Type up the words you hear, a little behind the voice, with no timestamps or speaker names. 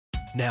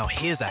Now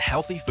here's a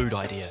healthy food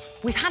idea.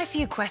 We've had a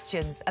few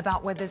questions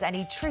about whether there's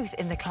any truth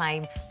in the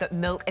claim that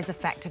milk is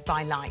affected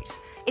by light.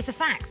 It's a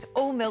fact,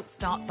 all milk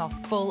starts off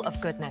full of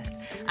goodness,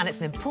 and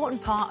it's an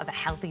important part of a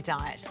healthy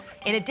diet.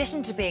 In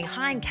addition to being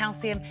high in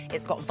calcium,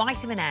 it's got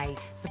vitamin A,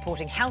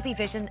 supporting healthy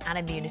vision and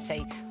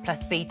immunity,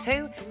 plus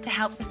B2 to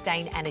help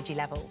sustain energy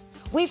levels.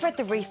 We've read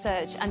the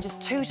research, and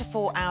just 2 to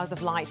 4 hours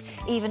of light,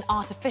 even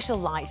artificial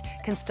light,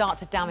 can start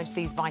to damage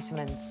these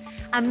vitamins.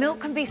 And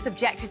milk can be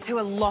subjected to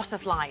a lot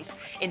of light,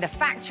 in the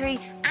factory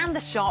and the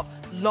shop,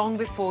 long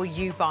before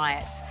you buy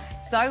it.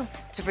 So,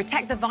 to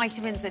protect the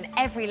vitamins in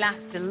every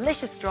last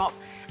delicious drop,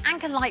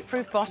 Anchor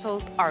Light-proof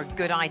bottles are a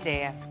good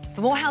idea.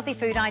 For more healthy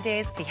food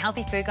ideas, see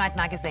Healthy Food Guide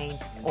magazine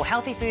or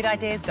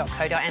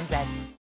healthyfoodideas.co.nz.